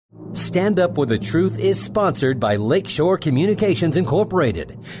Stand Up with the Truth is sponsored by Lakeshore Communications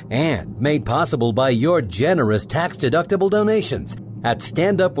Incorporated and made possible by your generous tax-deductible donations at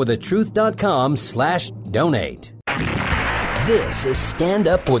standupwiththetruth.com/donate. This is Stand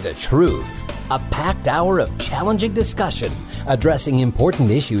Up with the Truth, a packed hour of challenging discussion addressing important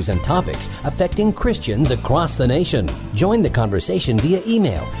issues and topics affecting Christians across the nation. Join the conversation via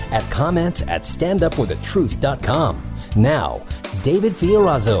email at comments@standupwiththetruth.com. Now, David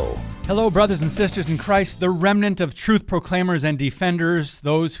Fiorazo. Hello, brothers and sisters in Christ, the remnant of truth proclaimers and defenders,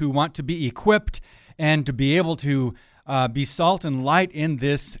 those who want to be equipped and to be able to be salt and light in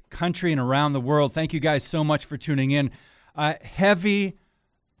this country and around the world. Thank you guys so much for tuning in. Heavy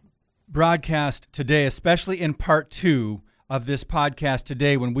broadcast today, especially in part 2 of this podcast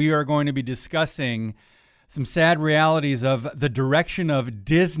today, when we are going to be discussing some sad realities of the direction of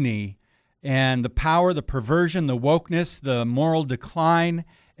Disney and the power, the perversion, the wokeness, the moral decline,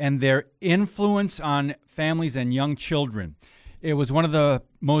 and their influence on families and young children. It was one of the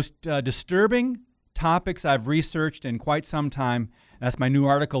most disturbing topics I've researched in quite some time. That's my new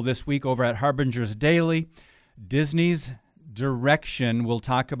article this week over at Harbinger's Daily. Disney's direction. We'll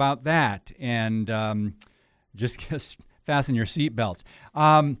talk about that. And just fasten your seatbelts.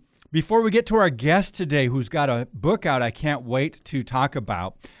 Before we get to our guest today, who's got a book out I can't wait to talk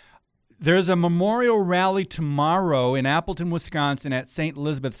about, there's a memorial rally tomorrow in Appleton, Wisconsin at St.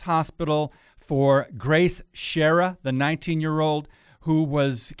 Elizabeth's Hospital for Grace Schara, the 19-year-old who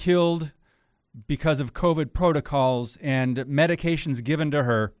was killed because of COVID protocols and medications given to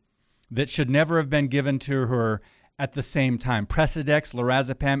her that should never have been given to her at the same time. Precedex,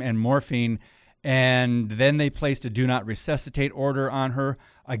 lorazepam, and morphine. And then they placed a do not resuscitate order on her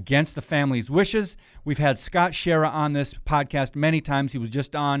against the family's wishes. We've had Scott Schara on this podcast many times. He was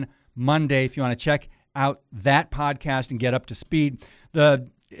just on Monday, if you want to check out that podcast and get up to speed.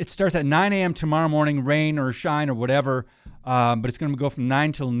 It starts at 9 a.m. tomorrow morning, rain or shine or whatever, but it's going to go from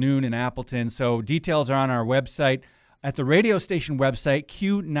 9 till noon in Appleton. So details are on our website, at the radio station website,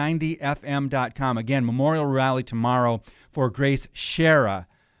 q90fm.com. Again, memorial rally tomorrow for Grace Schara.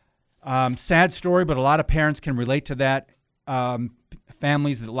 Sad story, but a lot of parents can relate to that,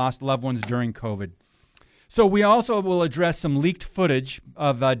 families that lost loved ones during COVID. So we also will address some leaked footage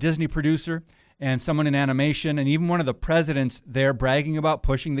of a Disney producer and someone in animation, and even one of the presidents there bragging about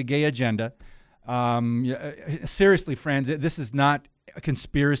pushing the gay agenda. Seriously, friends, this is not a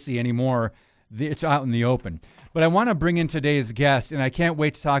conspiracy anymore. It's out in the open. But I want to bring in today's guest, and I can't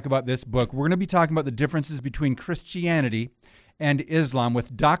wait to talk about this book. We're going to be talking about the differences between Christianity and Islam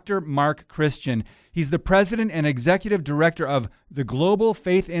with Dr. Mark Christian. He's the president and executive director of the Global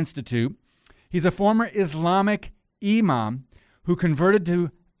Faith Institute. He's a former Islamic imam who converted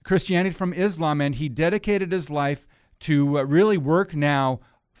to Christianity from Islam, and he dedicated his life to really work now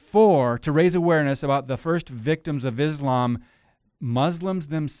to raise awareness about the first victims of Islam, Muslims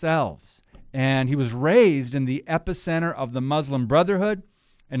themselves. And he was raised in the epicenter of the Muslim Brotherhood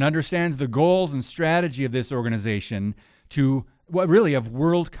and understands the goals and strategy of this organization of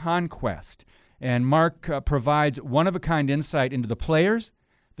world conquest. And Mark provides one-of-a-kind insight into the players,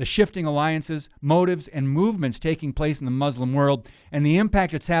 the shifting alliances, motives, and movements taking place in the Muslim world, and the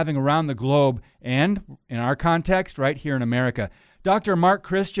impact it's having around the globe and, in our context, right here in America. Dr. Mark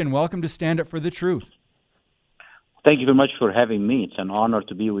Christian, welcome to Stand Up for the Truth. Thank you very much for having me. It's an honor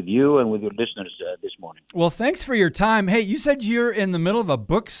to be with you and with your listeners this morning. Well, thanks for your time. Hey, you said you're in the middle of a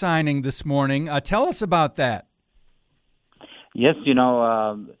book signing this morning. Tell us about that. Yes,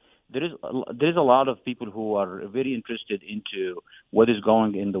 there is a lot of people who are very interested into what is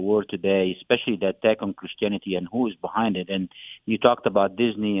going in the world today, especially the attack on Christianity and who is behind it. And you talked about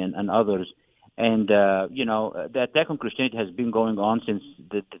Disney and others. And, the attack on Christianity has been going on since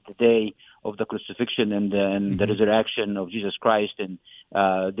the day of the crucifixion and the resurrection of Jesus Christ. And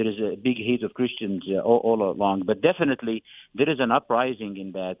there is a big hate of Christians all along. But definitely there is an uprising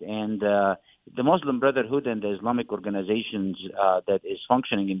in that. And the Muslim Brotherhood and the Islamic organizations that is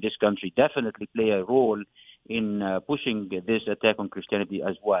functioning in this country definitely play a role in pushing this attack on Christianity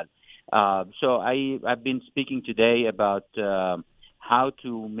as well. So I've been speaking today about how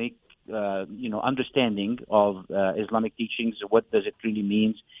to make understanding of Islamic teachings, what does it really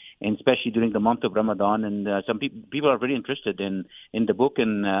mean, and especially during the month of Ramadan. And some people are very interested in the book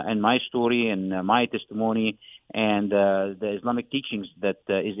and my story and my testimony and the Islamic teachings that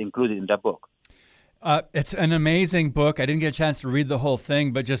is included in that book. It's an amazing book. I didn't get a chance to read the whole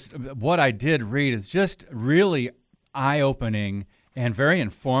thing, but just what I did read is just really eye-opening and very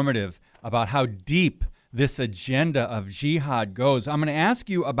informative about how deep this agenda of jihad goes. I'm going to ask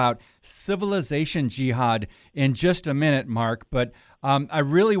you about civilization jihad in just a minute, Mark, but I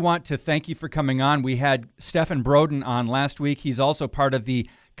really want to thank you for coming on. We had Stephen Broden on last week. He's also part of the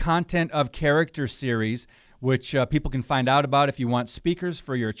Content of Character series, which people can find out about if you want speakers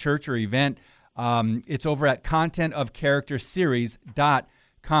for your church or event. It's over at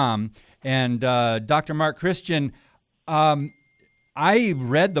contentofcharacterseries.com. And Dr. Mark Christian, I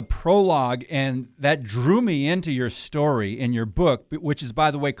read the prologue, and that drew me into your story in your book, which is,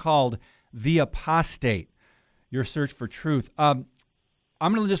 by the way, called The Apostate, Your Search for Truth. I'm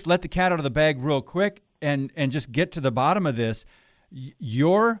going to just let the cat out of the bag real quick and just get to the bottom of this.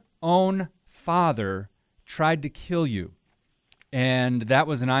 Your own father tried to kill you, and that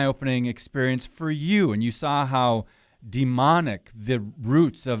was an eye-opening experience for you, and you saw how demonic the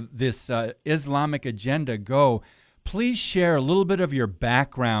roots of this Islamic agenda go. Please share a little bit of your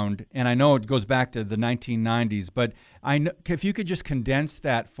background, and I know it goes back to the 1990s, but if you could just condense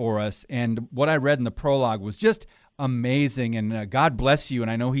that for us. And what I read in the prologue was just amazing, and God bless you,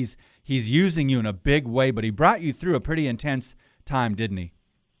 and I know He's using you in a big way, but He brought you through a pretty intense time, didn't He?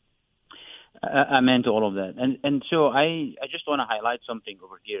 Amen to all of that. And so I just want to highlight something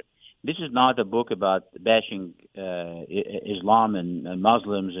over here. This is not a book about bashing Islam and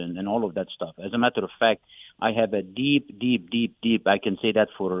Muslims and all of that stuff. As a matter of fact, I have a deep, I can say that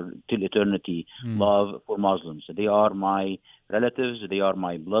for till eternity, love for Muslims. They are my relatives. They are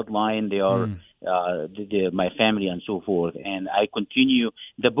my bloodline. They are my family and so forth. And I continue.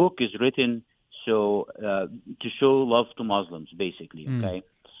 The book is written to show love to Muslims, basically, okay?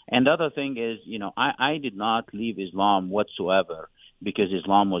 And the other thing is, I did not leave Islam whatsoever because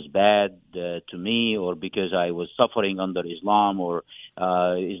Islam was bad to me, or because I was suffering under Islam, or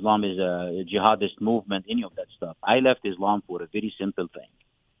Islam is a jihadist movement, any of that stuff. I left Islam for a very simple thing,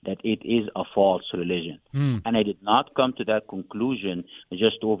 that it is a false religion. And I did not come to that conclusion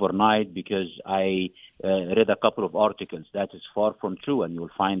just overnight because I read a couple of articles. That is far from true, and you'll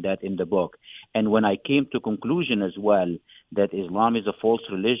find that in the book. And when I came to conclusion as well that Islam is a false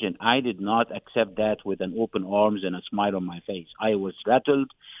religion, I did not accept that with an open arms and a smile on my face. I was rattled,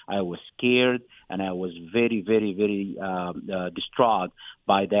 I was scared, and I was very, very, very distraught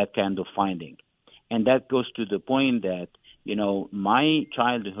by that kind of finding. And that goes to the point that, my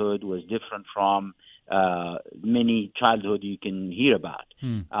childhood was different from many childhood you can hear about.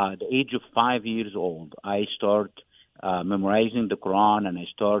 At the age of 5 years old, I start memorizing the Quran, and I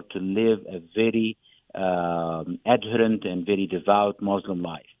start to live a very adherent and very devout Muslim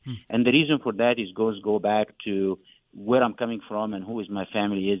life. And the reason for that go back to where I'm coming from and who is my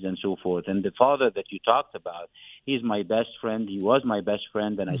family is and so forth. And the father that you talked about, he's my best friend. He was my best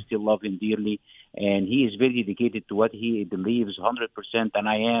friend, and I still love him dearly. And he is very dedicated to what he believes 100%, and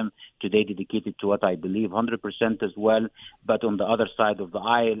I am today dedicated to what I believe 100% as well, but on the other side of the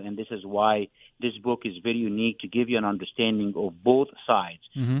aisle. And this is why this book is very unique, to give you an understanding of both sides.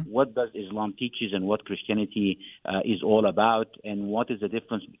 What does Islam teaches and what Christianity is all about, and what is the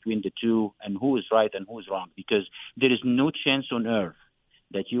difference between the two, and who is right and who is wrong. Because there is no chance on earth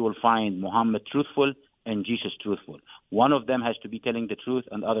that you will find Muhammad truthful and Jesus truthful. One of them has to be telling the truth,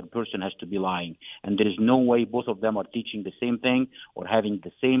 and the other person has to be lying. And there is no way both of them are teaching the same thing, or having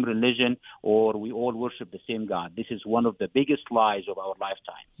the same religion, or we all worship the same God. This is one of the biggest lies of our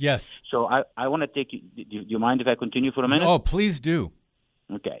lifetime. Yes. So I want to take you. Do you mind if I continue for a minute? Oh, please do.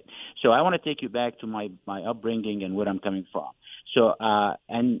 Okay. So I want to take you back to my upbringing and where I'm coming from. So,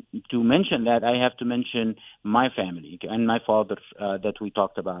 and to mention that, I have to mention my family and my father that we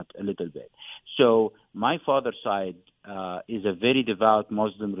talked about a little bit. So my father's side is a very devout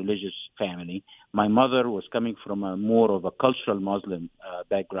Muslim religious family. My mother was coming from a more of a cultural Muslim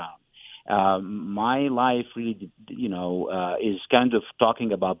background. My life really, is kind of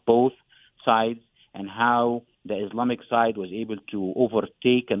talking about both sides and how the Islamic side was able to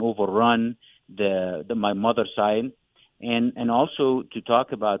overtake and overrun my mother's side. And also to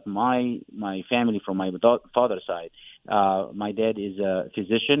talk about my family from my father's side. My dad is a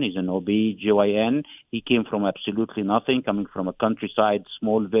physician. He's an OB-GYN. He came from absolutely nothing, coming from a countryside,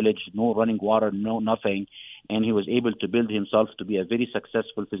 small village, no running water, no nothing. And he was able to build himself to be a very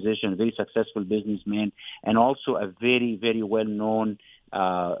successful physician, a very successful businessman, and also a very, very well-known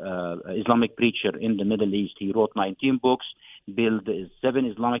Islamic preacher in the Middle East. He wrote 19 books, built 7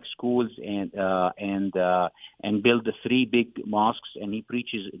 Islamic schools, and built the 3 big mosques. And he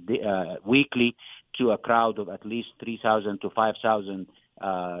preaches weekly to a crowd of at least 3,000 to 5,000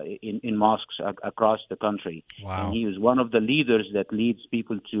 in mosques across the country. Wow. And he is one of the leaders that leads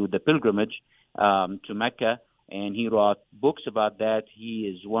people to the pilgrimage to Mecca and he wrote books about that. He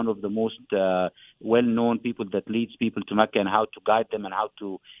is one of the most well-known people that leads people to Mecca and how to guide them and how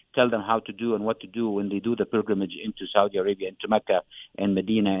to tell them how to do and what to do when they do the pilgrimage into Saudi Arabia, into Mecca and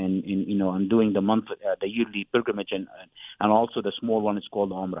Medina, and doing the yearly pilgrimage, and also the small one is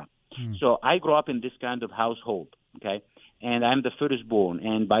called Umrah. So I grew up in this kind of household, okay, and I'm the firstborn.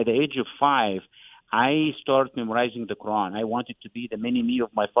 And by the age of 5, I started memorizing the Quran. I wanted to be the mini-me of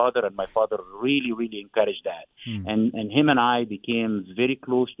my father, and my father really, really encouraged that. And him and I became very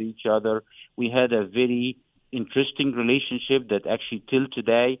close to each other. We had a very interesting relationship that actually till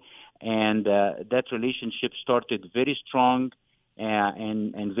today, and that relationship started very strong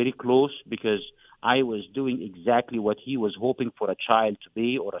and very close, because I was doing exactly what he was hoping for a child to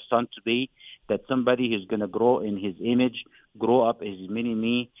be, or a son to be, that somebody who's going to grow in his image, grow up as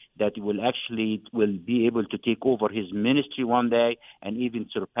mini-me, that will be able to take over his ministry one day and even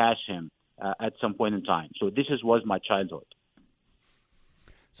surpass him at some point in time. So this was my childhood.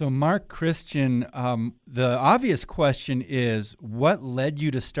 So, Mark Christian, the obvious question is, what led you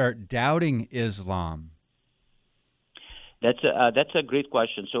to start doubting Islam? That's a great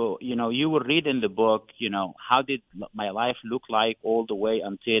question. So, you will read in the book, how did my life look like all the way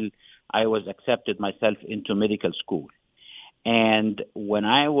until I was accepted myself into medical school. And when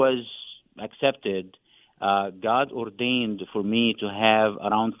I was accepted, God ordained for me to have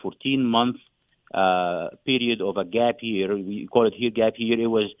around 14-month period of a gap year. We call it here gap year. It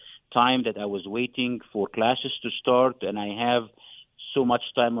was time that I was waiting for classes to start, and I have so much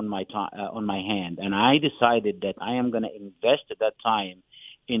time on my hand. And I decided that I am going to invest that time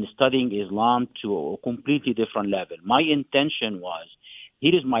in studying Islam to a completely different level. My intention was,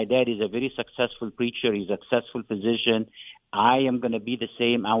 here is my dad. He's a very successful preacher. He's a successful physician. I am going to be the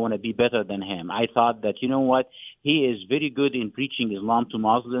same. I want to be better than him. I thought that, he is very good in preaching Islam to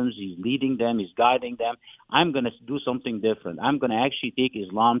Muslims. He's leading them. He's guiding them. I'm going to do something different. I'm going to actually take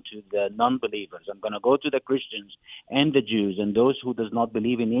Islam to the non-believers. I'm going to go to the Christians and the Jews and those who does not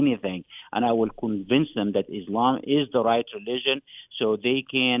believe in anything, and I will convince them that Islam is the right religion, so they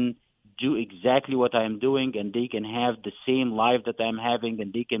can do exactly what I'm doing, and they can have the same life that I'm having,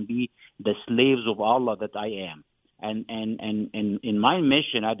 and they can be the slaves of Allah that I am. And in my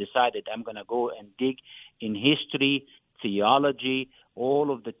mission, I decided I'm going to go and dig in history, theology,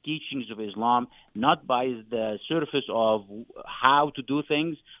 all of the teachings of Islam, not by the surface of how to do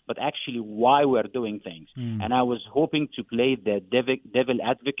things, but actually why we're doing things. And I was hoping to play the devil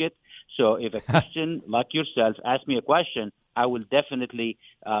advocate. So if a Christian like yourself asks me a question, I will definitely,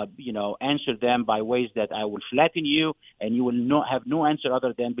 answer them by ways that I will flatten you, and you will have no answer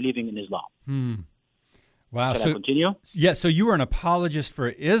other than believing in Islam. Wow. Can I continue? Yeah, so you were an apologist for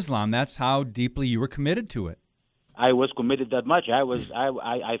Islam. That's how deeply you were committed to it. I was committed that much.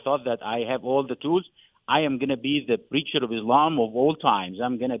 I thought that I have all the tools. I am going to be the preacher of Islam of all times.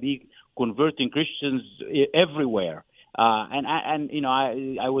 I'm going to be converting Christians everywhere.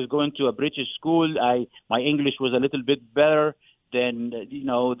 I was going to a British school. My English was a little bit better than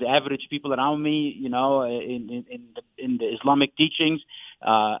the average people around me. In the Islamic teachings,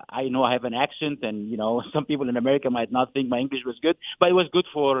 I know I have an accent, and some people in America might not think my English was good, but it was good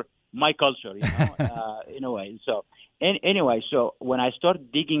for my culture, in a way. So anyway, so when I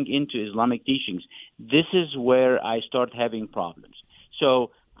started digging into Islamic teachings, this is where I started having problems.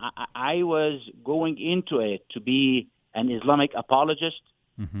 So I was going into it to be an Islamic apologist.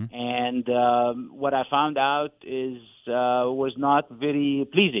 And what I found out was not very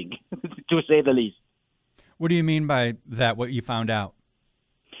pleasing, to say the least. What do you mean by that, what you found out?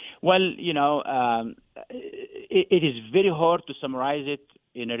 Well, it is very hard to summarize it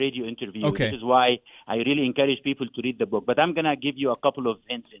in a radio interview. Okay. This is why I really encourage people to read the book. But I'm going to give you a couple of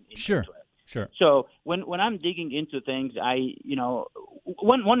hints into it. Sure. So when I'm digging into things,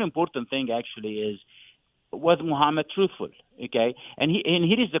 one important thing actually is, was Muhammad truthful? Okay, and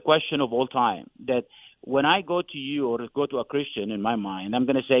here is the question of all time, that when I go to you or go to a Christian, in my mind, I'm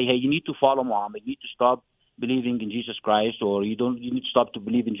going to say, hey, you need to follow Muhammad. You need to stop believing in Jesus Christ, or you need to stop to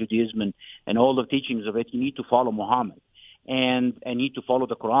believe in Judaism and all the teachings of it. You need to follow Muhammad. And you need to follow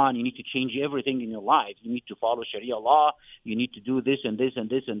the Quran. You need to change everything in your life. You need to follow Sharia law. You need to do this and this and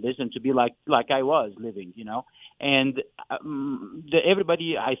this and this, and to be like I was living, And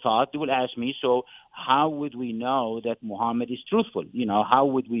everybody, I thought, will ask me, so how would we know that Muhammad is truthful? How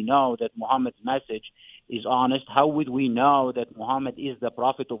would we know that Muhammad's message is honest? How would we know that Muhammad is the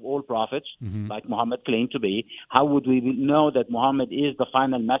prophet of all prophets, like Muhammad claimed to be? How would we know that Muhammad is the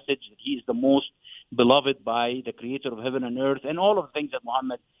final message, that he is the most beloved by the creator of heaven and earth, and all of the things that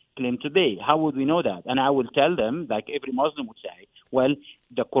Muhammad claimed to be? How would we know that? And I will tell them, like every Muslim would say, well,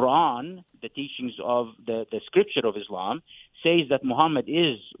 the Quran, the teachings of the scripture of Islam, says that Muhammad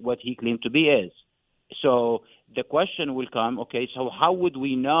is what he claimed to be is. So the question will come, okay, so how would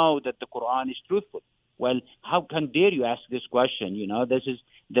we know that the Quran is truthful? Well, how dare you ask this question?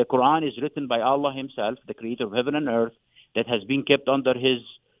 The Quran is written by Allah himself, the creator of heaven and earth, that has been kept under his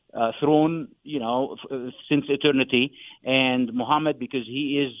throne, since eternity. And Muhammad, because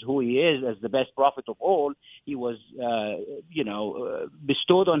he is who he is as the best prophet of all, he was,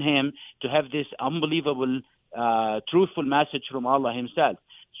 bestowed on him to have this unbelievable, truthful message from Allah himself.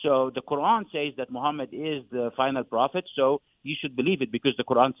 So the Quran says that Muhammad is the final prophet, so you should believe it because the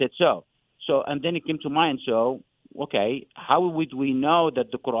Quran said so. So, and then it came to mind, so, okay, how would we know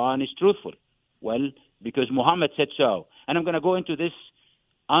that the Quran is truthful? Well, because Muhammad said so. And I'm going to go into this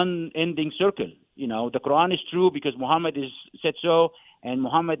unending circle. The Quran is true because Muhammad said so, and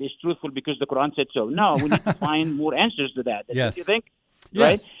Muhammad is truthful because the Quran said so. No, we need to find more answers to that. Yes. What you think?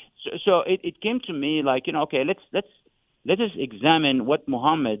 Yes. Right? So it came to me like, okay, let us examine what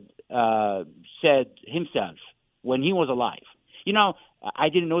Muhammad said himself when he was alive. I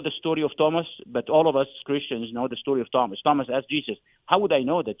didn't know the story of Thomas, but all of us Christians know the story of Thomas. Thomas asked Jesus, how would I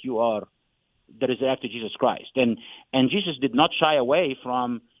know that you are the resurrected Jesus Christ? And Jesus did not shy away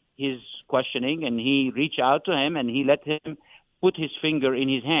from his questioning, and he reached out to him, and he let him put his finger in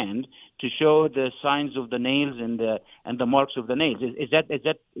his hand to show the signs of the nails and the marks of the nails. Is that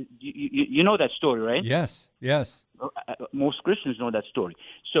you know that story, right? Yes. Most Christians know that story.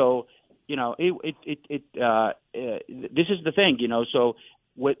 So this is the thing, So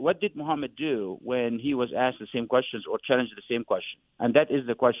what did Muhammad do when he was asked the same questions or challenged the same question? And that is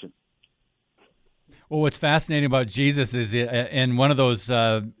the question. Well, what's fascinating about Jesus is in one of those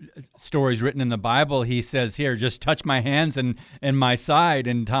stories written in the Bible, he says, here, just touch my hands and my side.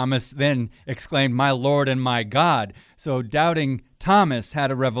 And Thomas then exclaimed, my Lord and my God. So doubting Thomas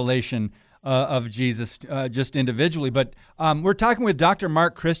had a revelation of Jesus just individually. But we're talking with Dr.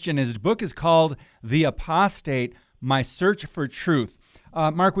 Mark Christian. His book is called The Apostate, My Search for Truth.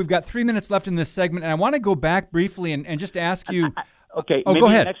 Mark, we've got 3 minutes left in this segment, and I want to go back briefly and just ask you... Okay, maybe go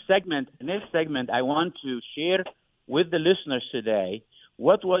ahead. Next segment, I want to share with the listeners today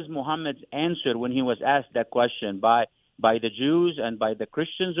what was Muhammad's answer when he was asked that question by the Jews and by the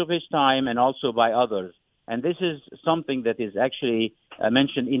Christians of his time and also by others. And this is something that is actually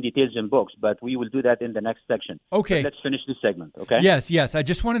mentioned in details in books, but we will do that in the next section. Okay. But let's finish this segment, okay? Yes. I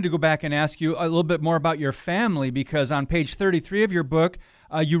just wanted to go back and ask you a little bit more about your family, because on page 33 of your book,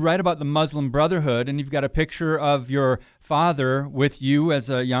 you write about the Muslim Brotherhood, and you've got a picture of your father with you as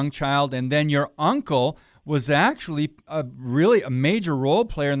a young child, and then your uncle was actually a major role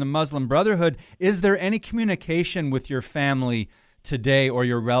player in the Muslim Brotherhood. Is there any communication with your family today or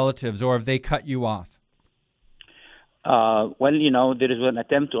your relatives, or have they cut you off? Well, there is an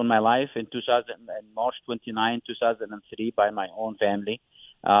attempt on my life in March 29, 2003 by my own family.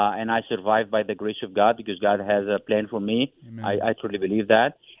 And I survived by the grace of God because God has a plan for me. I truly believe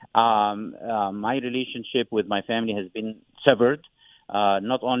that. My relationship with my family has been severed,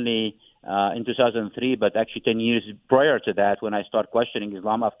 not only in 2003, but actually 10 years prior to that when I started questioning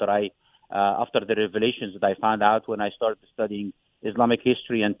Islam after the revelations that I found out when I started studying Islamic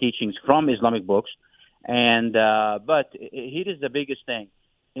history and teachings from Islamic books. And but here is the biggest thing.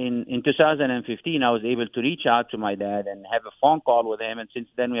 In 2015, I was able to reach out to my dad and have a phone call with him, and since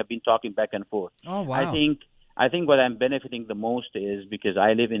then we have been talking back and forth. Oh, wow. I think what I'm benefiting the most is because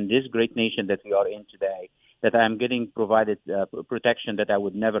I live in this great nation that we are in today, that I'm getting provided protection that I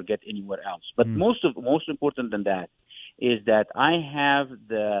would never get anywhere else. But most important than that is that I have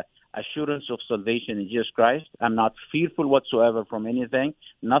the assurance of salvation in Jesus Christ. I'm not fearful whatsoever from anything.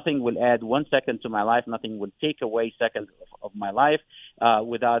 Nothing will add 1 second to my life. Nothing will take away seconds of my life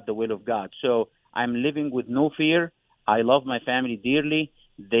without the will of God. So I'm living with no fear. I love my family dearly.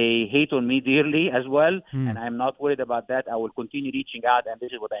 They hate on me dearly as well, and I'm not worried about that. I will continue reaching out, and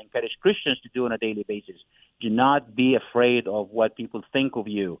this is what I encourage Christians to do on a daily basis. Do not be afraid of what people think of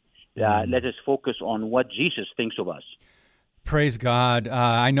you. Let us focus on what Jesus thinks of us. Praise God.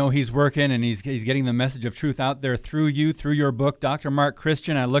 I know he's working, and he's getting the message of truth out there through you, through your book, Dr. Mark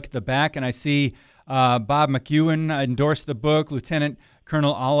Christian. I look at the back, and I see Bob McEwen endorsed the book, Lieutenant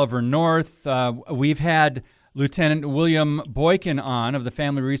Colonel Oliver North. We've had Lieutenant William Boykin on of the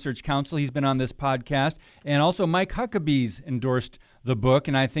Family Research Council. He's been on this podcast. And also Mike Huckabee's endorsed the book,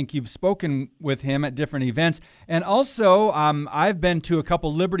 and I think you've spoken with him at different events. And also, I've been to a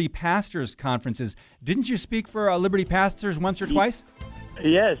couple Liberty Pastors conferences. Didn't you speak for Liberty Pastors once or twice?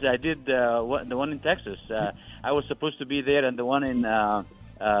 Yes, I did. The one in Texas. I was supposed to be there, and the one in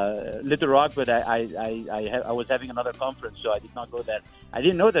Little Rock, but I was having another conference, so I did not go there. I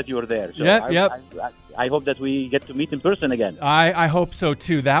didn't know that you were there. So I hope that we get to meet in person again. I hope so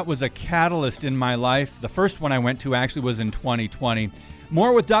too. That was a catalyst in my life. The first one I went to actually was in 2020.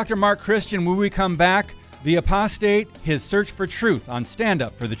 More with Dr. Mark Christian when we come back. The Apostate, his search for truth on Stand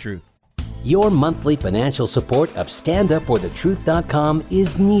Up for the Truth. Your monthly financial support of StandUpForTheTruth.com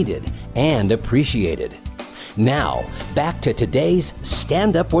is needed and appreciated. Now, back to today's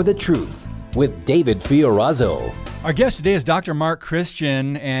Stand Up for the Truth with David Fiorazo. Our guest today is Dr. Mark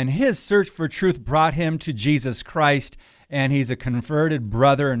Christian, and his search for truth brought him to Jesus Christ, and he's a converted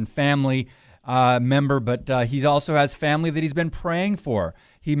brother and family member, but he also has family that he's been praying for.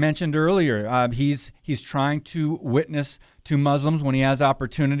 He mentioned earlier he's trying to witness to Muslims when he has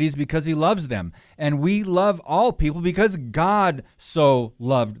opportunities because he loves them. And we love all people because God so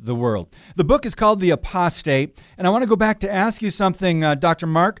loved the world. The book is called The Apostate, and I want to go back to ask you something, Dr.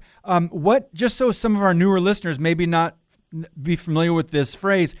 Mark. Just so some of our newer listeners maybe not be familiar with this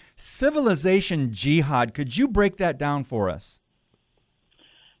phrase, civilization jihad, could you break that down for us?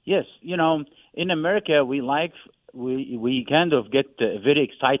 Yes, in America, we kind of get very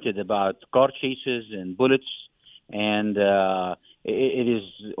excited about car chases and bullets, and it is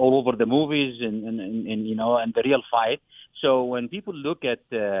all over the movies and the real fight. So when people look at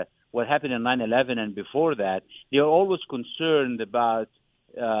what happened in 9/11 and before that, they are always concerned about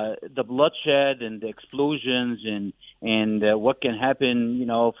the bloodshed and the explosions and what can happen,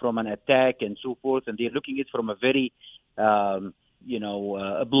 from an attack and so forth, and they're looking at it from a very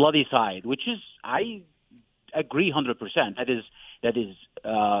a bloody side, which is, I agree 100%. That is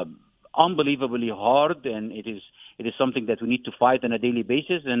unbelievably hard, and it is something that we need to fight on a daily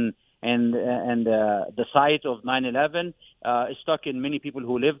basis. And the sight of 9/11 is stuck in many people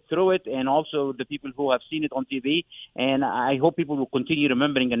who lived through it, and also the people who have seen it on TV. And I hope people will continue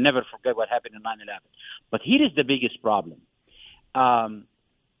remembering and never forget what happened in 9/11. But here is the biggest problem: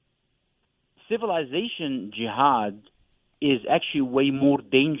 civilization jihad is actually way more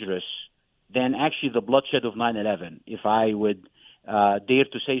dangerous than actually the bloodshed of 9/11, if I would dare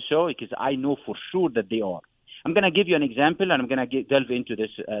to say so, because I know for sure that they are. I'm going to give you an example, and I'm going to delve into this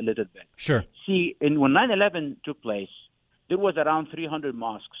a little bit. Sure. See, when 9/11 took place, there was around 300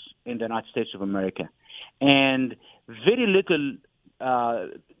 mosques in the United States of America, and very little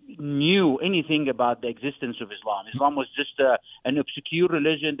knew anything about the existence of Islam. Islam was just an obscure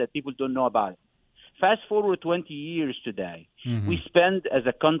religion that people don't know about. Fast forward 20 years today, we spend as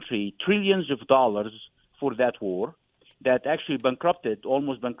a country trillions of dollars for that war that actually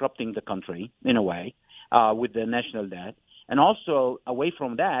almost bankrupting the country in a way with the national debt. And also away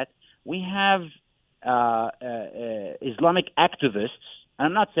from that, we have Islamic activists.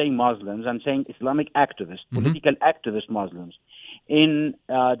 I'm not saying Muslims, I'm saying Islamic activists, political activist Muslims in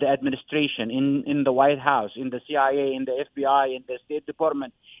the administration, in the White House, in the CIA, in the FBI, in the State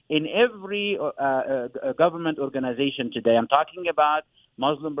Department, in every government organization today. I'm talking about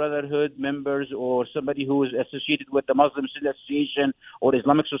Muslim Brotherhood members or somebody who is associated with the Muslim Studies Association or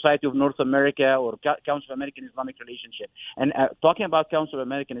Islamic Society of North America or Council of American Islamic Relationship. And talking about Council of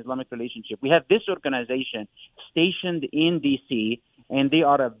American Islamic Relationship, we have this organization stationed in D.C., and they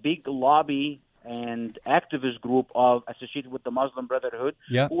are a big lobby and activist group associated with the Muslim Brotherhood,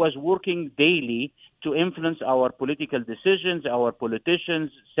 who is working daily to influence our political decisions, our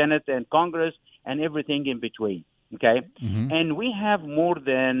politicians, Senate and Congress, and everything in between. Okay? And we have more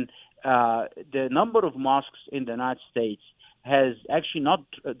than the number of mosques in the United States has actually not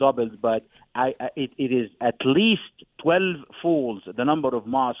doubled, but it is at least 12 folds the number of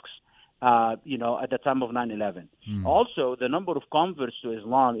mosques at the time of 9/11. Also, the number of converts to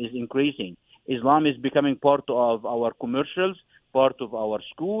Islam is increasing. Islam is becoming part of our commercials, part of our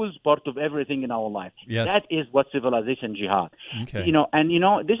schools, part of everything in our life. Yes. That is what civilization jihad. Okay.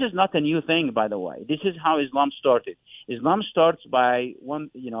 This is not a new thing, by the way. This is how Islam started. Islam starts by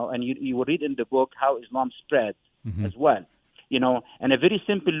and you will read in the book how Islam spread as well. And a very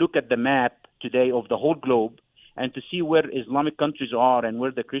simple look at the map today of the whole globe, and to see where Islamic countries are and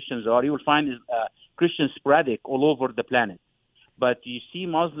where the Christians are, you will find Christians sporadic all over the planet. But you see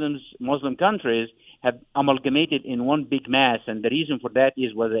Muslim countries have amalgamated in one big mass, and the reason for that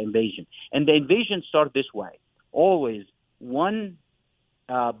was the invasion. And the invasion started this way. Always one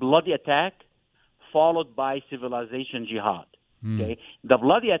bloody attack followed by civilization jihad. Okay? The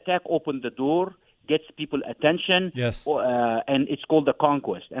bloody attack opened the door, gets people attention, and it's called the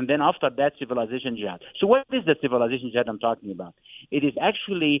conquest. And then after that, civilization jihad. So what is the civilization jihad I'm talking about? It is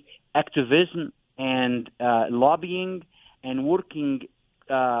actually activism and lobbying and working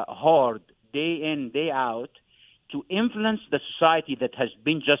hard day in, day out to influence the society that has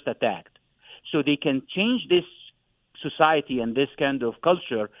been just attacked. So they can change this society and this kind of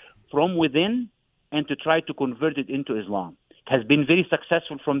culture from within and to try to convert it into Islam. It has been very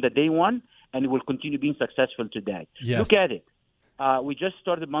successful from the day one, and it will continue being successful today. Yes. Look at it. We just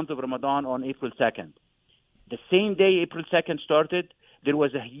started the month of Ramadan on April 2nd. The same day April 2nd started, there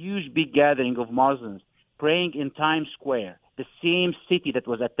was a huge big gathering of Muslims praying in Times Square, the same city that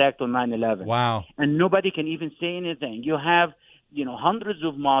was attacked on 9/11. Wow. And nobody can even say anything. You have, hundreds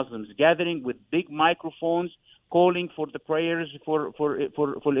of Muslims gathering with big microphones, calling for the prayers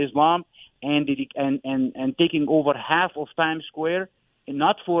for Islam, and taking over half of Times Square, and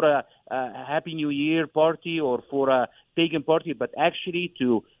not for a Happy New Year party or for a pagan party, but actually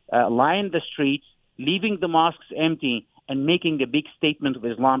to line the streets, leaving the mosques empty, and making a big statement of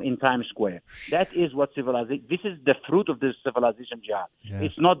Islam in Times Square. That is what civilization. This is the fruit of this civilization jihad. Yes.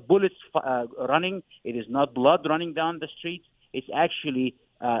 It's not bullets running. It is not blood running down the streets. It's actually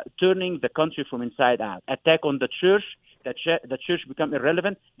turning the country from inside out. Attack on the church. The church become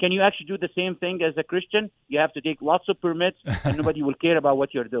irrelevant. Can you actually do the same thing as a Christian? You have to take lots of permits, and nobody will care about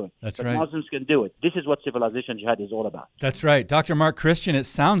what you're doing. That's but right. Muslims can do it. This is what civilization jihad is all about. That's right. Dr. Mark Christian, it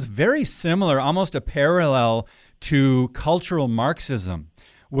sounds very similar, almost a parallel to cultural Marxism,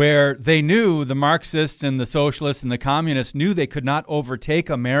 where they knew, the Marxists and the socialists and the communists knew they could not overtake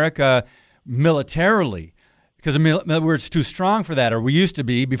America militarily, because we're too strong for that, or we used to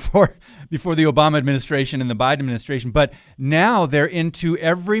be before the Obama administration and the Biden administration. But now they're into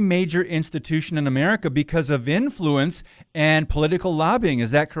every major institution in America because of influence and political lobbying.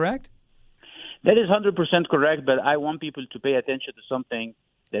 Is that correct? That is 100% correct, but I want people to pay attention to something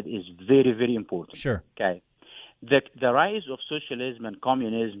that is very, very important. Sure. Okay. The rise of socialism and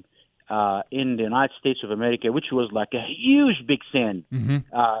communism in the United States of America, which was like a huge big sin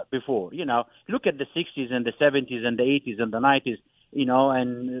before. Look at the 60s and the 70s and the 80s and the 90s,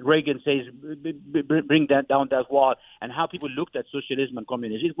 and Reagan says, bring that down that wall, and how people looked at socialism and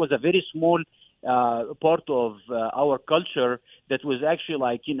communism. It was a very small part of our culture that was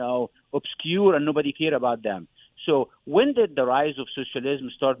actually obscure, and nobody cared about them. So when did the rise of socialism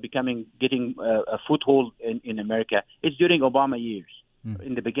start getting a foothold in America? It's during Obama years.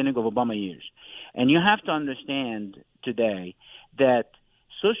 In the beginning of Obama years. And you have to understand today that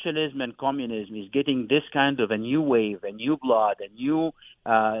socialism and communism is getting this kind of a new wave, a new blood, a new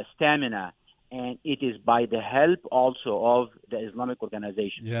stamina, and it is by the help also of the Islamic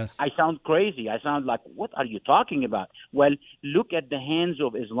organization. Yes. I sound crazy. I sound like, what are you talking about? Well, look at the hands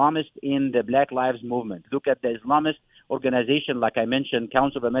of Islamists in the Black Lives Movement. Look at the Islamist organization, like I mentioned,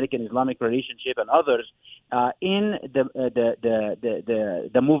 Council of American Islamic Relationship and others, in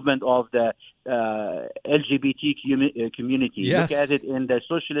the movement of the LGBT community. Yes. Look at it in the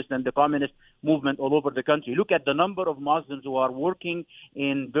socialist and the communist movement all over the country. Look at the number of Muslims who are working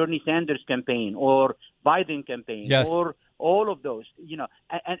in Bernie Sanders campaign or Biden campaign, Yes. or all of those.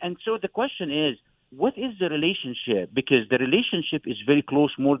 And so the question is, what is the relationship? Because the relationship is very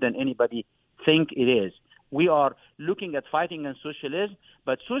close, more than anybody think it is. We are looking at fighting against socialism,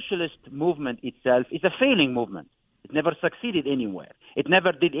 but socialist movement itself is a failing movement. It never succeeded anywhere. It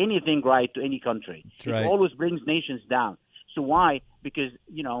never did anything right to any country. That's right. It always brings nations down. So why? Because,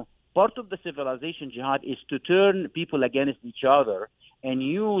 part of the civilization jihad is to turn people against each other and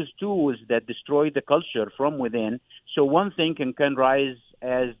use tools that destroy the culture from within, so one thing can rise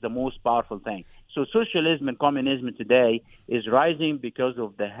as the most powerful thing. So socialism and communism today is rising because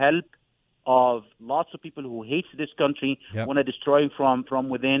of the help of lots of people who hate this country, Yep. want to destroy it from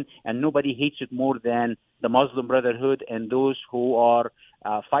within, and nobody hates it more than the Muslim Brotherhood and those who are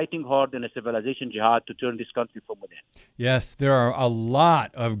fighting hard in a civilization jihad to turn this country from within. Yes, there are a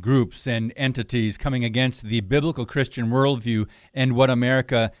lot of groups and entities coming against the biblical Christian worldview and what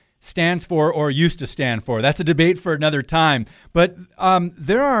America stands for or used to stand for. That's a debate for another time. But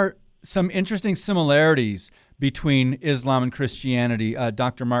there are some interesting similarities between Islam and Christianity,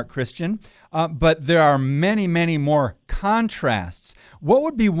 Dr. Mark Christian, but there are many, many more contrasts. What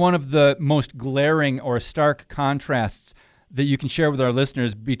would be one of the most glaring or stark contrasts that you can share with our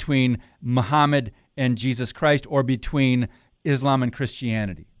listeners between Muhammad and Jesus Christ, or between Islam and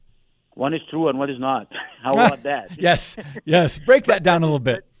Christianity? One is true and one is not. How about that? Yes. Break that down a little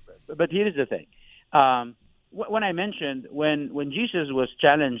bit. But here's the thing. When I mentioned, when Jesus was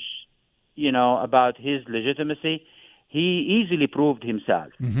challenged, about his legitimacy, he easily proved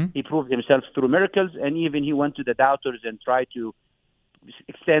himself. Mm-hmm. He proved himself through miracles, and even he went to the doubters and tried to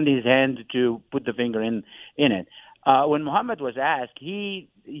extend his hand to put the finger in it. When Muhammad was asked, he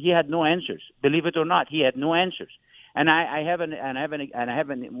had no answers. Believe it or not, he had no answers. And I have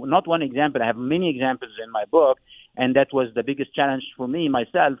not one example. I have many examples in my book, and that was the biggest challenge for me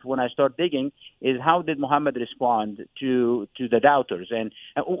myself when I start digging. Is how did Muhammad respond to the doubters? And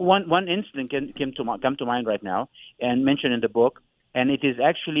one incident come to mind right now, and mentioned in the book, and it is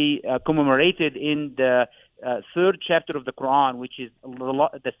actually commemorated in the third chapter of the Quran, which is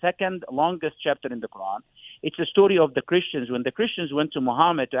the second longest chapter in the Quran. It's a story of the Christians when the Christians went to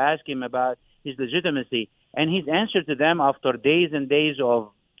Muhammad to ask him about his legitimacy, and his answer to them after days and days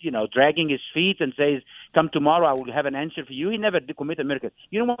of dragging his feet and says, "Come tomorrow, I will have an answer for you." He never did commit a miracle.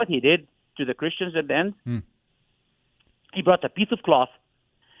 You know what he did to the Christians at the end? He brought a piece of cloth,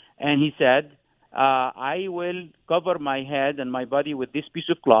 and he said, "I will cover my head and my body with this piece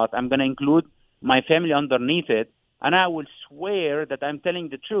of cloth. I'm going to include my family underneath it, and I will swear that I'm telling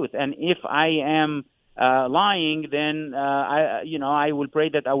the truth. And if I am lying, then I will pray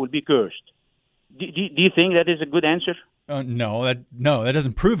that I will be cursed." Do you think that is a good answer? No, that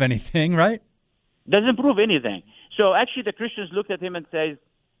doesn't prove anything, right? Doesn't prove anything. So actually, the Christians looked at him and says,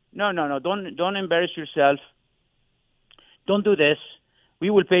 "No, don't embarrass yourself. Don't do this. We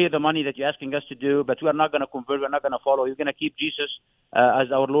will pay you the money that you're asking us to do, but we are not going to convert. We're not going to follow. You're going to keep Jesus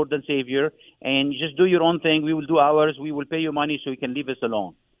as our Lord and Savior, and just do your own thing. We will do ours. We will pay you money so you can leave us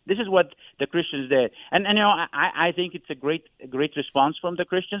alone." This is what the Christians did, and I think it's a great response from the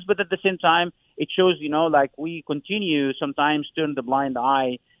Christians. But at the same time, it shows like we continue sometimes turn the blind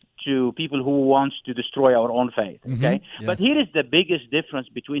eye to people who wants to destroy our own faith. Okay, Yes. But here is the biggest difference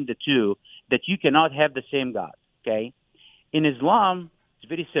between the two: that you cannot have the same God. Okay, in Islam, it's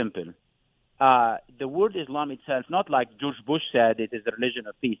very simple. The word Islam itself, not like George Bush said, it is the religion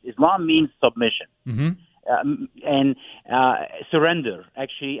of peace. Islam means submission. And surrender,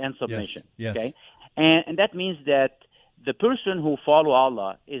 actually, and submission. Yes. Okay, and that means that the person who follows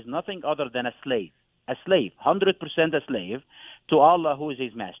Allah is nothing other than a slave, 100% a slave to Allah, who is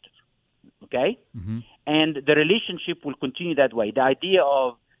his master. Okay, and the relationship will continue that way. The idea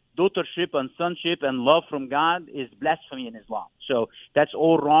of daughtership and sonship and love from God is blasphemy in Islam. So that's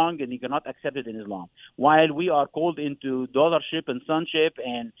all wrong, and you cannot accept it in Islam. While we are called into daughtership and sonship,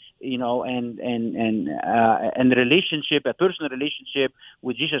 and and relationship, a personal relationship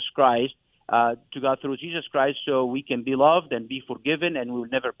with Jesus Christ, to God through Jesus Christ, so we can be loved and be forgiven, and we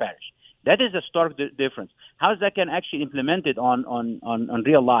will never perish. That is a stark difference. How that can actually implement it on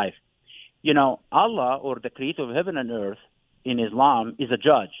real life? Allah, or the Creator of heaven and earth, in Islam is a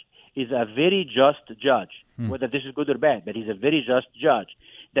judge, is a very just judge, whether this is good or bad, but he's a very just judge,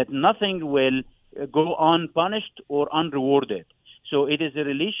 that nothing will go unpunished or unrewarded. So it is a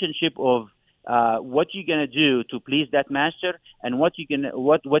relationship of what you're going to do to please that master, and what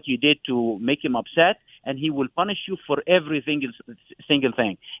you did to make him upset, and he will punish you for every single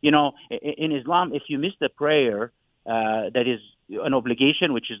thing. In Islam, if you miss the prayer, that is an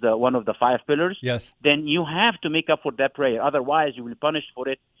obligation, which is one of the 5 pillars, yes, then you have to make up for that prayer. Otherwise, you will be punished for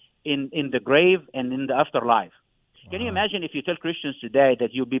it in the grave and in the afterlife. Wow. Can you imagine if you tell Christians today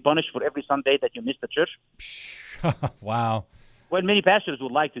that you'll be punished for every Sunday that you miss the church? Wow. Well, many pastors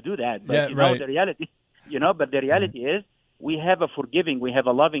would like to do that, but the reality, but the reality is we have a forgiving, we have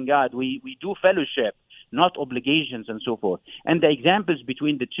a loving God. We do fellowship, not obligations and so forth. And the examples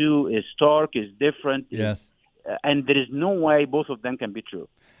between the two is stark, is different. Yes. And there is no way both of them can be true.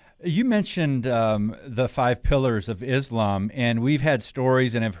 You mentioned the 5 pillars of Islam, and we've had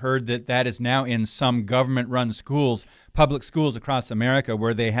stories and have heard that is now in some government-run schools, public schools across America,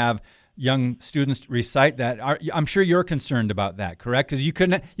 where they have young students recite that. I'm sure you're concerned about that, correct? Because you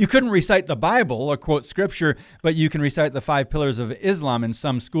couldn't recite the Bible or quote Scripture, but you can recite the 5 pillars of Islam in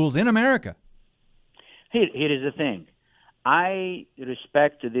some schools in America. Here is the thing. I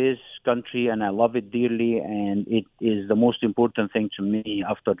respect this country and I love it dearly, and it is the most important thing to me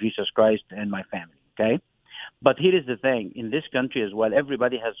after Jesus Christ and my family, okay? But here is the thing. In this country as well,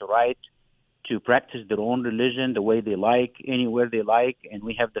 everybody has the right to practice their own religion the way they like, anywhere they like, and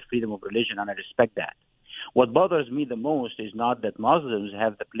we have the freedom of religion, and I respect that. What bothers me the most is not that Muslims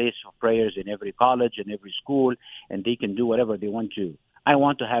have the place of prayers in every college and every school, and they can do whatever they want to. I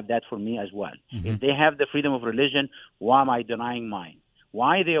want to have that for me as well. If they have the freedom of religion, why am I denying mine?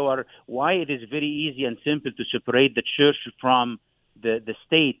 Why it is very easy and simple to separate the church from the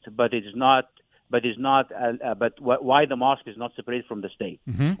state, but why the mosque is not separated from the state?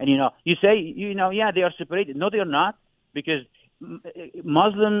 And you say, they are separated. No, they are not, because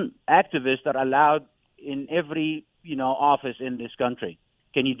Muslim activists are allowed in every office in this country.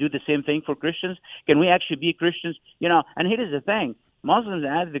 Can you do the same thing for Christians? Can we actually be Christians? And here is the thing. Muslims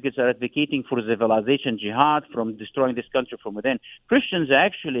advocates are advocating for civilization jihad, from destroying this country from within. Christians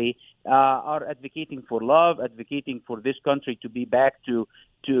actually are advocating for love, advocating for this country to be back to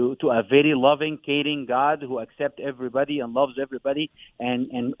a very loving, caring God who accepts everybody and loves everybody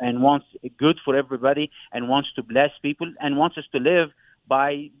and wants good for everybody and wants to bless people and wants us to live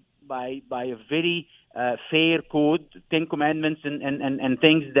by a very fair code, 10 Commandments and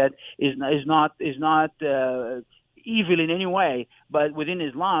things that is not evil in any way. But within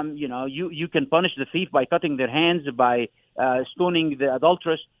Islam, you can punish the thief by cutting their hands, by stoning the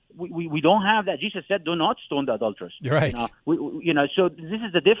adulteress. We don't have that. Jesus said, "Do not stone the adulteress." You're right. So this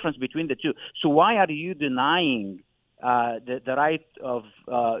is the difference between the two. So why are you denying the right of?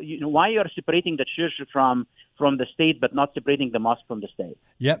 Why you are separating the church from the state, but not separating the mosque from the state?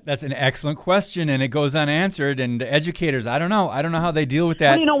 Yep, that's an excellent question, and it goes unanswered. And educators, I don't know how they deal with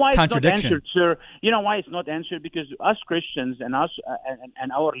that contradiction. It's not answered, sir. You know why it's not answered? Because us Christians and us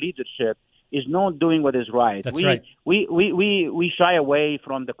and our leadership is not doing what is right. That's right. We shy away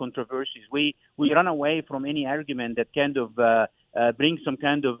from the controversies. We run away from any argument that kind of brings some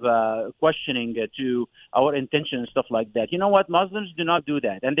kind of questioning to our intention and stuff like that. You know what? Muslims do not do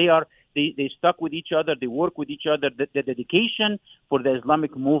that, and they stuck with each other. They work with each other. The dedication for the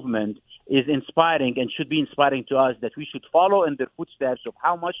Islamic movement is inspiring and should be inspiring to us, that we should follow in their footsteps of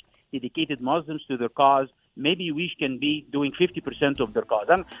how much dedicated Muslims to their cause. Maybe we can be doing 50% of their cause.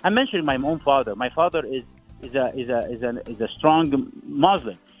 I'm mentioning my own father. My father is a strong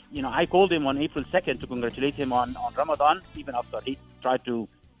Muslim. I called him on April 2nd to congratulate him on Ramadan, even after he tried to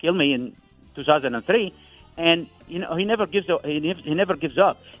kill me in 2003. And he never gives up. He never gives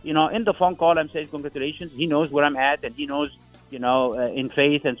up. In the phone call, I'm saying congratulations. He knows where I'm at, and he knows, in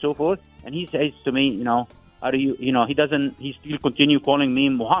faith and so forth. And he says to me, are you? He doesn't. He still continue calling me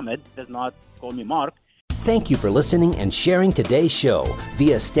Muhammad. Does not call me Mark. Thank you for listening and sharing today's show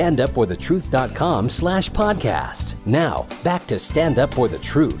via standupforthetruth.com/podcast. Now, back to Stand Up for the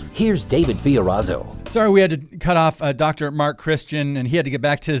Truth. Here's David Fiorazo. Sorry, we had to cut off Dr. Mark Christian, and he had to get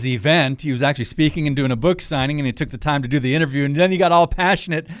back to his event. He was actually speaking and doing a book signing, and he took the time to do the interview, and then he got all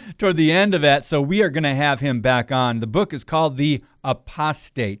passionate toward the end of that, so we are going to have him back on. The book is called The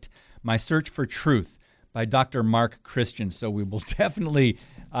Apostate, My Search for Truth, by Dr. Mark Christian, so we will definitely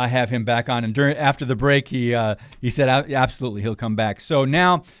have him back on. And after the break, he said absolutely he'll come back. So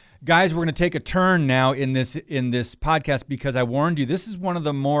now, guys, we're going to take a turn now in this podcast, because I warned you, this is one of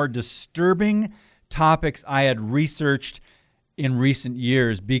the more disturbing topics I had researched in recent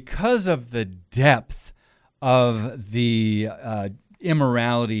years because of the depth of the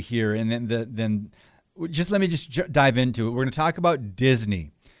immorality here. And then let me dive into it. We're going to talk about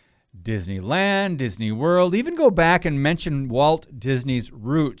Disney. Disneyland, Disney World, even go back and mention Walt Disney's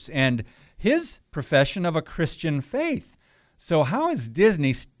roots and his profession of a Christian faith. So how is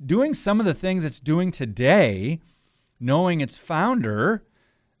Disney doing some of the things it's doing today, knowing its founder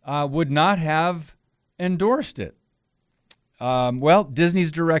would not have endorsed it? Well,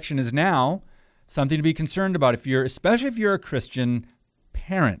 Disney's direction is now something to be concerned about, especially if you're a Christian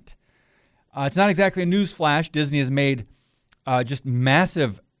parent. It's not exactly a news flash. Disney has made just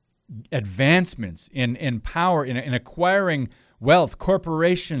massive advancements in power, in acquiring wealth,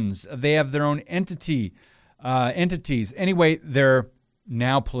 corporations. They have their own entities. Anyway, they're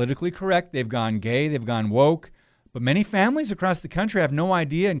now politically correct. They've gone gay. They've gone woke. But many families across the country have no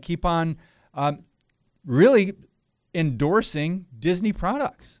idea and keep on really endorsing Disney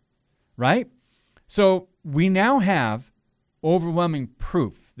products, right? So we now have overwhelming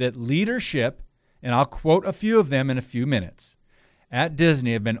proof that leadership, and I'll quote a few of them in a few minutes, at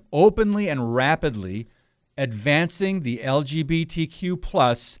Disney have been openly and rapidly advancing the LGBTQ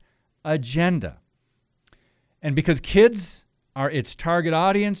plus agenda. And because kids are its target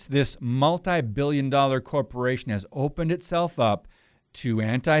audience, this multi-billion-dollar corporation has opened itself up to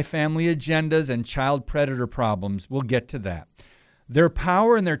anti-family agendas and child predator problems. We'll get to that. Their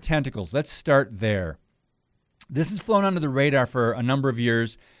power and their tentacles, let's start there. This has flown under the radar for a number of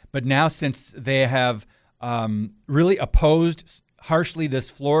years, but now since they have really opposed harshly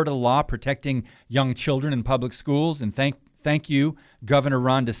this Florida law protecting young children in public schools, and thank you, Governor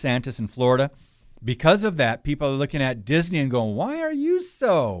Ron DeSantis in Florida. Because of that, people are looking at Disney and going, why are you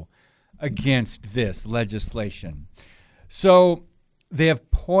so against this legislation? So they have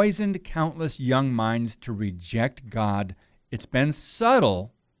poisoned countless young minds to reject God. It's been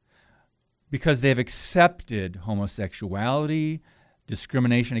subtle because they've accepted homosexuality,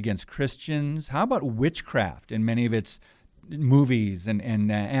 discrimination against Christians. How about witchcraft in many of its movies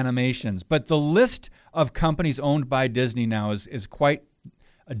and animations? But the list of companies owned by Disney now is quite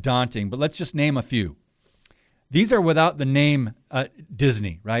daunting. But let's just name a few. These are without the name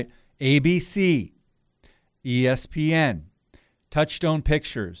Disney, right? ABC, ESPN, Touchstone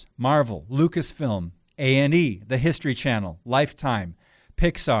Pictures, Marvel, Lucasfilm, A&E, the History Channel, Lifetime,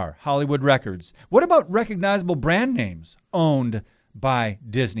 Pixar, Hollywood Records. What about recognizable brand names owned by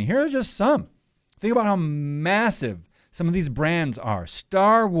Disney? Here are just some. Think about how massive some of these brands are.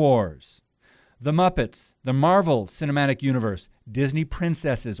 Star Wars, The Muppets, the Marvel Cinematic Universe, Disney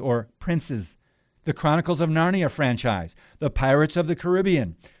Princesses or Princes, the Chronicles of Narnia franchise, the Pirates of the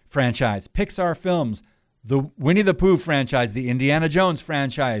Caribbean franchise, Pixar Films, the Winnie the Pooh franchise, the Indiana Jones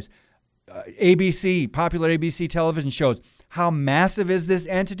franchise, ABC, popular ABC television shows. How massive is this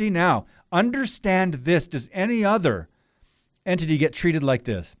entity? Now, understand this. Does any other entity get treated like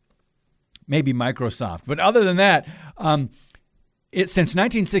this? Maybe Microsoft. But other than that, since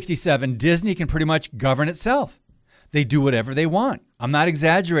 1967, Disney can pretty much govern itself. They do whatever they want. I'm not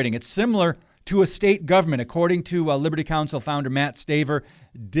exaggerating. It's similar to a state government. According to Liberty Counsel founder Matt Staver,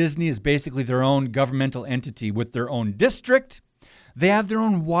 Disney is basically their own governmental entity with their own district. They have their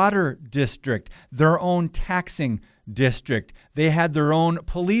own water district, their own taxing district. They had their own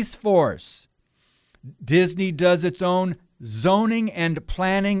police force. Disney does its own zoning and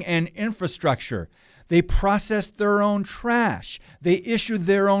planning and infrastructure. They processed their own trash. They issued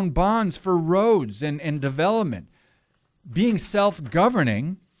their own bonds for roads and development. Being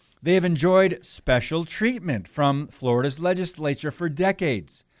self-governing, they have enjoyed special treatment from Florida's legislature for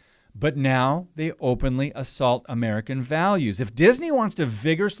decades. But now they openly assault American values. If Disney wants to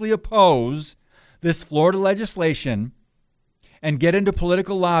vigorously oppose this Florida legislation and get into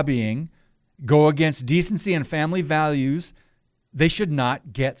political lobbying, go against decency and family values, they should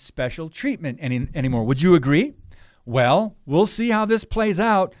not get special treatment anymore. Would you agree? Well, we'll see how this plays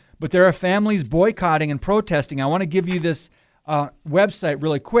out, but there are families boycotting and protesting. I want to give you this website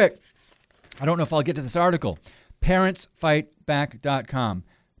really quick. I don't know if I'll get to this article. ParentsFightBack.com.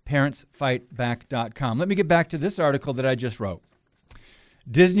 ParentsFightBack.com. Let me get back to this article that I just wrote.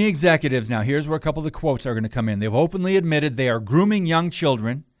 Disney executives, now here's where a couple of the quotes are going to come in. They've openly admitted they are grooming young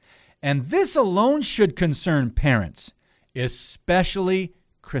children, and this alone should concern parents, especially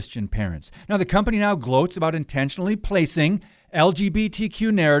Christian parents. Now, the company now gloats about intentionally placing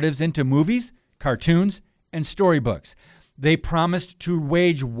LGBTQ narratives into movies, cartoons, and storybooks. They promised to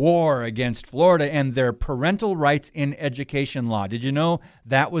wage war against Florida and their parental rights in education law. Did you know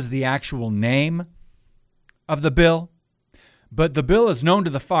that was the actual name of the bill? But the bill is known to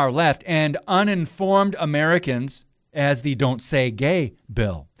the far left and uninformed Americans as the Don't Say Gay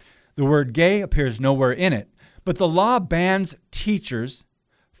bill. The word gay appears nowhere in it, but the law bans teachers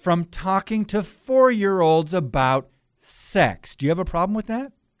from talking to 4-year-olds about sex. Do you have a problem with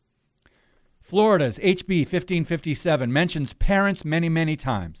that? Florida's HB 1557 mentions parents many, many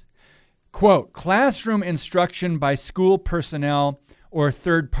times. Quote, classroom instruction by school personnel or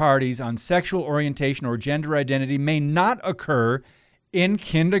third parties on sexual orientation or gender identity may not occur in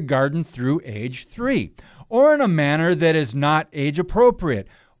kindergarten through age 3, or in a manner that is not age appropriate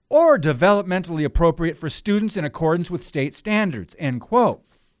or developmentally appropriate for students in accordance with state standards, end quote.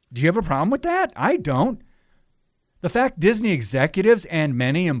 Do you have a problem with that? I don't. The fact Disney executives and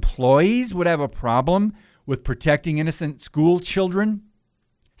many employees would have a problem with protecting innocent school children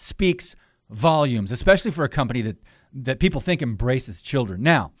speaks volumes, especially for a company that people think embraces children.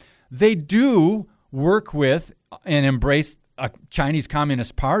 Now, they do work with and embrace a Chinese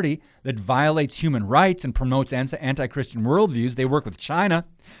Communist Party that violates human rights and promotes anti-Christian worldviews. They work with China.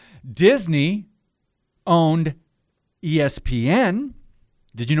 Disney owned ESPN.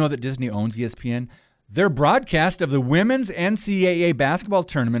 Did you know that Disney owns ESPN? Their broadcast of the women's NCAA basketball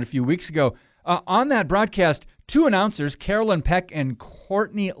tournament a few weeks ago, on that broadcast, two announcers, Carolyn Peck and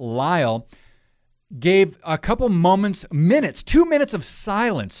Courtney Lyle, gave a couple minutes, 2 minutes of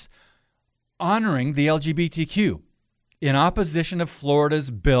silence honoring the LGBTQ in opposition of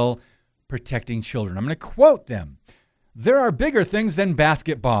Florida's bill protecting children. I'm going to quote them. There are bigger things than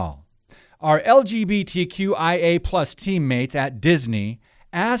basketball. Our LGBTQIA plus teammates at Disney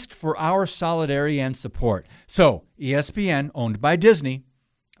asked for our solidarity and support. So ESPN, owned by Disney,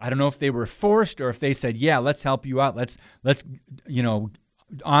 I don't know if they were forced or if they said, yeah, let's help you out. Let's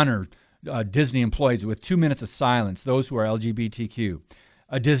honor Disney employees with 2 minutes of silence, those who are LGBTQ.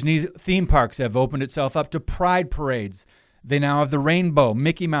 Disney's theme parks have opened itself up to pride parades. They now have the rainbow,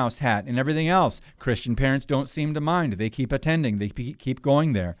 Mickey Mouse hat, and everything else. Christian parents don't seem to mind. They keep attending. They keep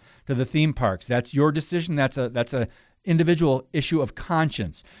going there to the theme parks. That's your decision. That's a individual issue of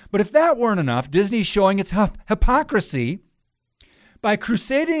conscience. But if that weren't enough, Disney's showing its hypocrisy by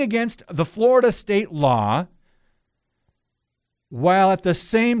crusading against the Florida state law while at the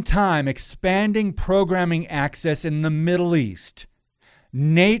same time expanding programming access in the Middle East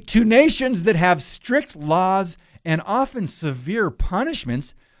to nations that have strict laws and often severe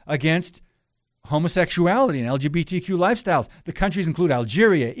punishments against homosexuality and LGBTQ lifestyles. The countries include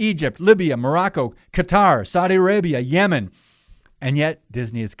Algeria, Egypt, Libya, Morocco, Qatar, Saudi Arabia, Yemen. And yet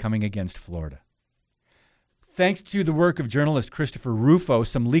Disney is coming against Florida. Thanks to the work of journalist Christopher Rufo,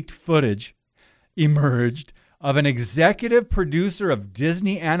 some leaked footage emerged of an executive producer of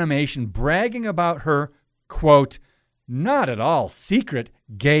Disney Animation bragging about her, quote, not at all secret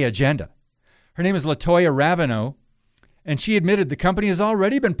gay agenda. Her name is LaToya Raveno, and she admitted the company has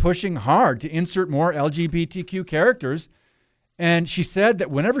already been pushing hard to insert more LGBTQ characters, and she said that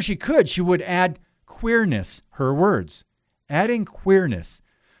whenever she could, she would add queerness, her words, adding queerness,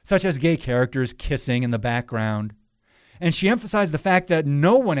 such as gay characters kissing in the background. And she emphasized the fact that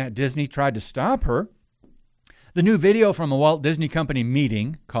no one at Disney tried to stop her. The new video from a Walt Disney Company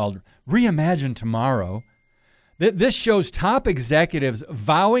meeting called Reimagine Tomorrow, this shows top executives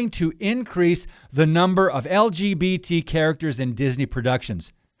vowing to increase the number of LGBT characters in Disney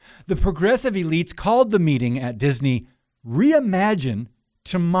productions. The progressive elites called the meeting at Disney Reimagine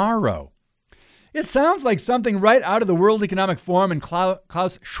Tomorrow. It sounds like something right out of the World Economic Forum and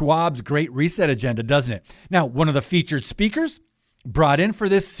Klaus Schwab's Great Reset agenda, doesn't it? Now, one of the featured speakers brought in for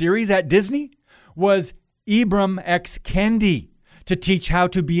this series at Disney was Ibram X. Kendi to teach how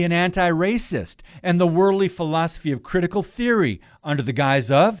to be an anti-racist and the worldly philosophy of critical theory under the guise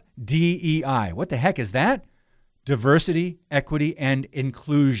of DEI. What the heck is that? Diversity, equity, and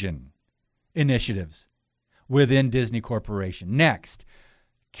inclusion initiatives within Disney Corporation. Next,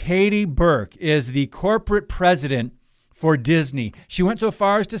 Katie Burke is the corporate president for Disney. She went so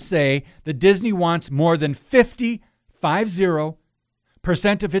far as to say that Disney wants more than 50%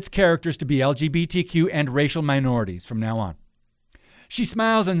 of its characters to be LGBTQ and racial minorities from now on. She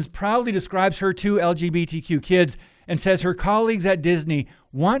smiles and proudly describes her two LGBTQ kids and says her colleagues at Disney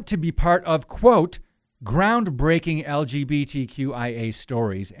want to be part of, quote, groundbreaking LGBTQIA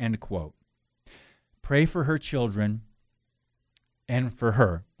stories, end quote. Pray for her children and for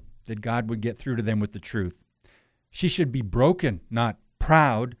her that God would get through to them with the truth. She should be broken, not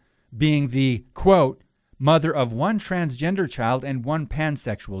proud, being the, quote, mother of one transgender child and one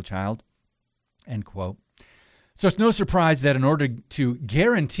pansexual child, end quote. So it's no surprise that in order to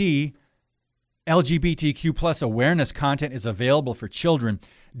guarantee LGBTQ plus awareness content is available for children,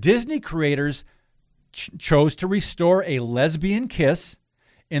 Disney creators chose to restore a lesbian kiss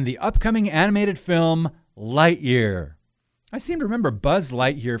in the upcoming animated film Lightyear. I seem to remember Buzz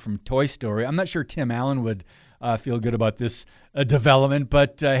Lightyear from Toy Story. I'm not sure Tim Allen would feel good about this development,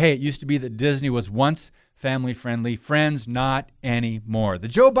 but hey, it used to be that Disney was once family-friendly. Friends, not anymore. The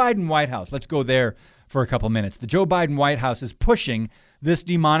Joe Biden White House, let's go there for a couple minutes. The Joe Biden White House is pushing this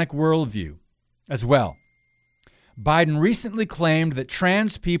demonic worldview as well. Biden recently claimed that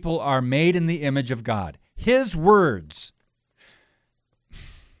trans people are made in the image of God. His words.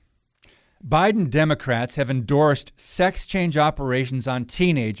 Biden Democrats have endorsed sex change operations on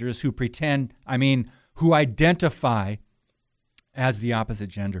teenagers who who identify as the opposite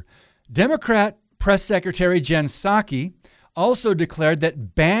gender. Democrat Press Secretary Jen Psaki also declared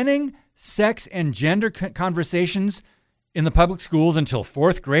that banning sex and gender conversations in the public schools until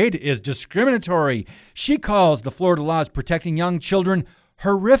fourth grade is discriminatory. She calls the Florida laws protecting young children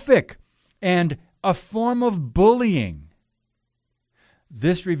horrific and a form of bullying.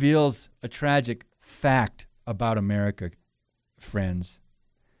 This reveals a tragic fact about America, friends.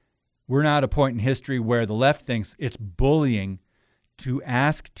 We're now at a point in history where the left thinks it's bullying to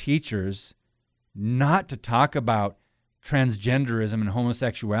ask teachers not to talk about transgenderism and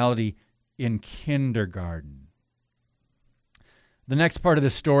homosexuality in kindergarten. The next part of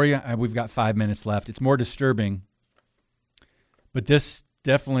this story, we've got 5 minutes left. It's more disturbing, but this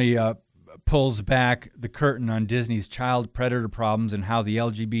definitely pulls back the curtain on Disney's child predator problems and how the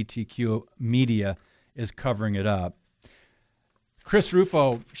LGBTQ media is covering it up. Chris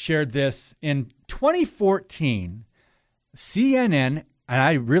Rufo shared this in 2014. CNN, and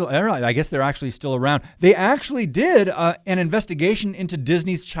I guess they're actually still around. They actually did an investigation into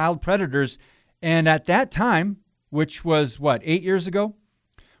Disney's child predators, and at that time, which was 8 years ago,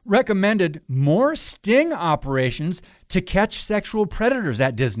 recommended more sting operations to catch sexual predators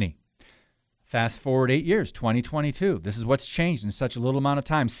at Disney. Fast forward 8 years, 2022. This is what's changed in such a little amount of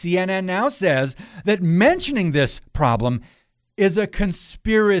time. CNN now says that mentioning this problem is a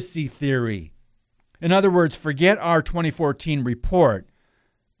conspiracy theory. In other words, forget our 2014 report.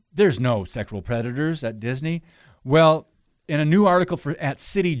 There's no sexual predators at Disney. Well, in a new article at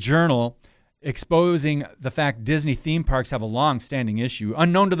City Journal, exposing the fact Disney theme parks have a long-standing issue,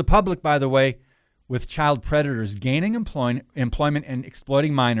 unknown to the public, by the way, with child predators gaining employment and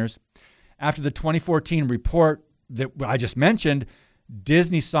exploiting minors. After the 2014 report that I just mentioned,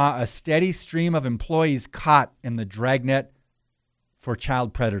 Disney saw a steady stream of employees caught in the dragnet for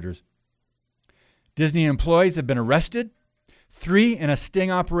child predators. Disney employees have been arrested, 3 in a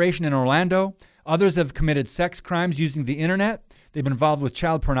sting operation in Orlando. Others have committed sex crimes using the internet. They've been involved with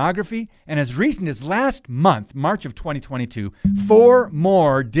child pornography. And as recent as last month, March of 2022, 4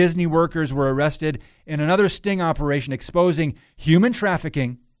 more Disney workers were arrested in another sting operation exposing human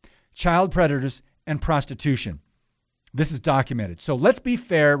trafficking, child predators, and prostitution. This is documented. So let's be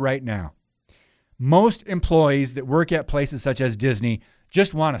fair right now. Most employees that work at places such as Disney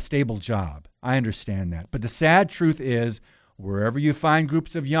just want a stable job. I understand that. But the sad truth is, wherever you find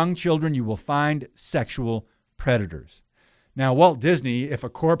groups of young children, you will find sexual predators. Now, Walt Disney, if a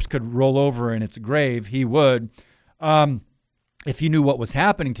corpse could roll over in its grave, he would. If he knew what was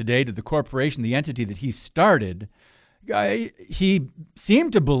happening today to the corporation, the entity that he started, he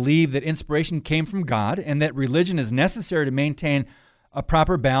seemed to believe that inspiration came from God and that religion is necessary to maintain a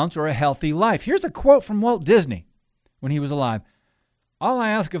proper balance or a healthy life. Here's a quote from Walt Disney when he was alive. "All I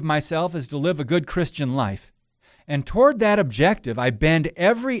ask of myself is to live a good Christian life. And toward that objective, I bend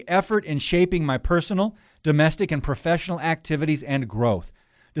every effort in shaping my personal, domestic, and professional activities and growth."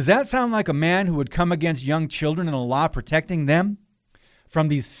 Does that sound like a man who would come against young children and a law protecting them from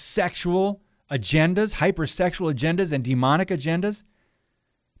these sexual agendas, hypersexual agendas, and demonic agendas?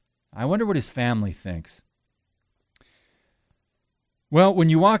 I wonder what his family thinks. Well, when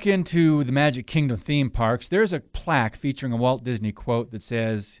you walk into the Magic Kingdom theme parks, there's a plaque featuring a Walt Disney quote that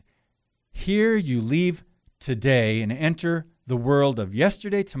says, "Here you leave today and enter the world of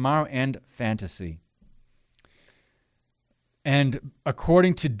yesterday, tomorrow, and fantasy." And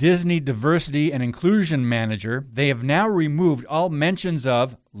according to Disney Diversity and Inclusion Manager, they have now removed all mentions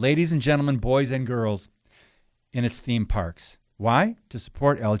of ladies and gentlemen, boys and girls in its theme parks. Why? To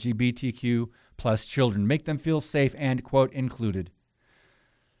support LGBTQ plus children, make them feel safe and, quote, included.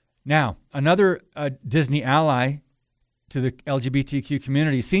 Now, another Disney ally to the LGBTQ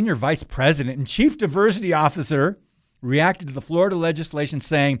community, Senior Vice President and Chief Diversity Officer, reacted to the Florida legislation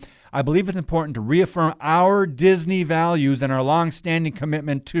saying, "I believe it's important to reaffirm our Disney values and our long-standing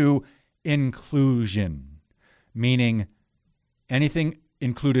commitment to inclusion," meaning anything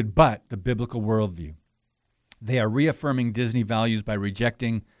included but the biblical worldview. They are reaffirming Disney values by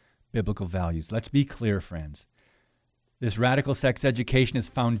rejecting biblical values. Let's be clear, friends. This radical sex education is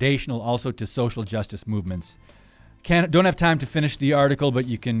foundational also to social justice movements. Don't have time to finish the article, but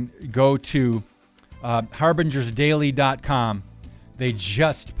you can go to harbingersdaily.com. They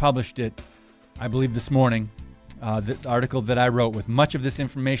just published it, I believe, this morning, the article that I wrote with much of this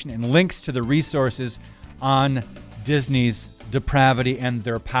information and links to the resources on Disney's depravity and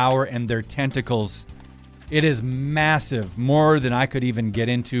their power and their tentacles. It is massive, more than I could even get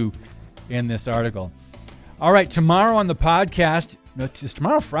into in this article. All right, tomorrow on the podcast, it's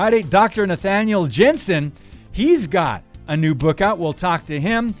tomorrow, Friday, Dr. Nathaniel Jensen, he's got a new book out. We'll talk to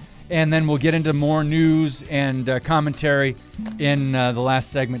him, and then we'll get into more news and commentary in the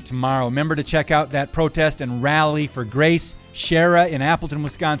last segment tomorrow. Remember to check out that protest and rally for Grace Shara in Appleton,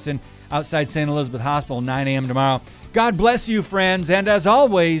 Wisconsin, outside St. Elizabeth Hospital, 9 a.m. tomorrow. God bless you, friends, and as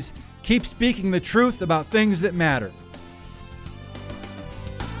always, keep speaking the truth about things that matter.